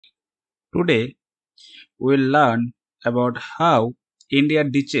Today, we'll learn about how India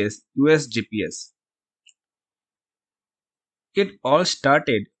ditches US GPS. It all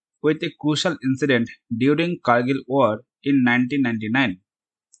started with a crucial incident during Kargil War in 1999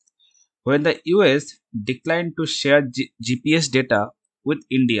 when the US declined to share GPS data with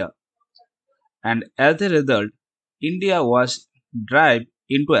India, and as a result, India was driven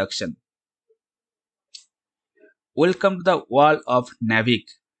into action. Welcome to the world of NavIC.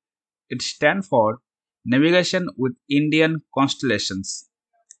 It stands for Navigation with Indian Constellations.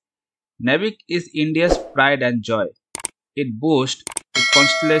 NavIC is India's pride and joy. It boasts a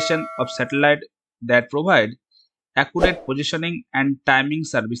constellation of satellites that provide accurate positioning and timing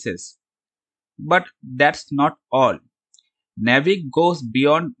services. But that's not all. NavIC goes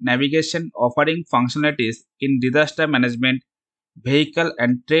beyond navigation, offering functionalities in disaster management, vehicle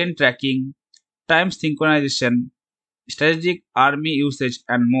and train tracking, time synchronization, strategic army usage,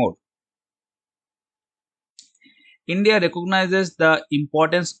 and more. India recognizes the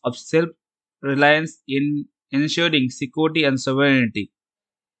importance of self reliance in ensuring security and sovereignty.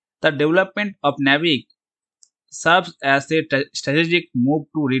 The development of NavIC serves as a strategic move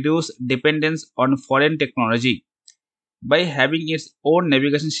to reduce dependence on foreign technology. By having its own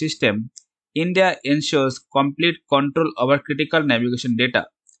navigation system, India ensures complete control over critical navigation data.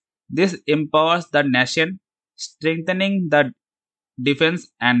 This empowers the nation, strengthening the defense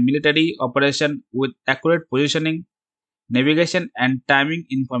and military operation with accurate positioning, navigation, and timing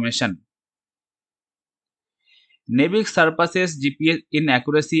information. NavIC surpasses GPS in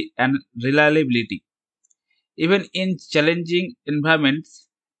accuracy and reliability. Even in challenging environments,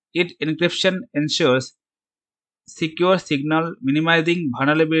 its encryption ensures secure signal, minimizing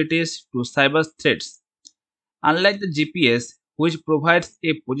vulnerabilities to cyber threats. Unlike the GPS, which provides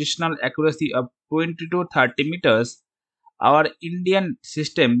a positional accuracy of 20 to 30 meters, our Indian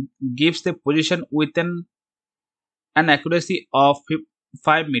system gives the position within an accuracy of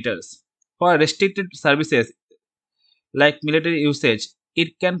 5 meters. For restricted services like military usage,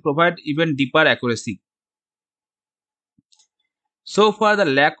 it can provide even deeper accuracy. So far, the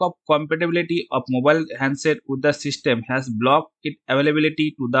lack of compatibility of mobile handset with the system has blocked its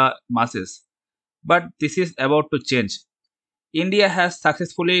availability to the masses. But this is about to change. India has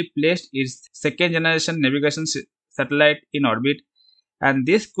successfully placed its second generation navigation satellite in orbit, and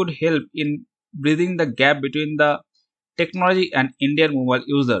this could help in bridging the gap between the technology and Indian mobile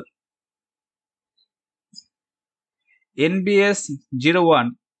user.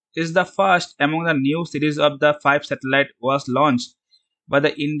 NBS-01 is the first among the new series of the five satellites was launched by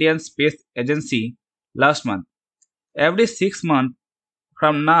the Indian Space Agency last month. Every 6 months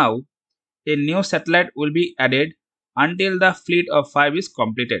from now, a new satellite will be added until the fleet of five is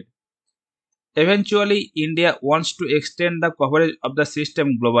completed. Eventually, India wants to extend the coverage of the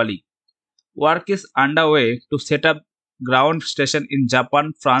system globally. Work is underway to set up ground stations in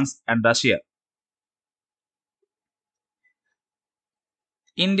Japan, France, and Russia.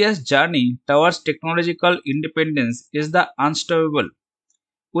 India's journey towards technological independence is the unstoppable.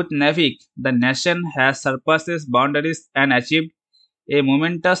 With NAVIC, the nation has surpassed boundaries and achieved a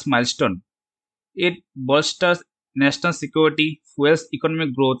momentous milestone. It bolsters national security, fuels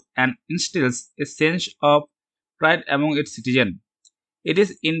economic growth, and instills a sense of pride among its citizens. It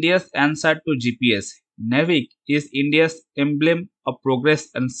is India's answer to GPS. NAVIC is India's emblem of progress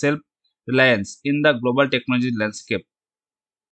and self reliance in the global technology landscape.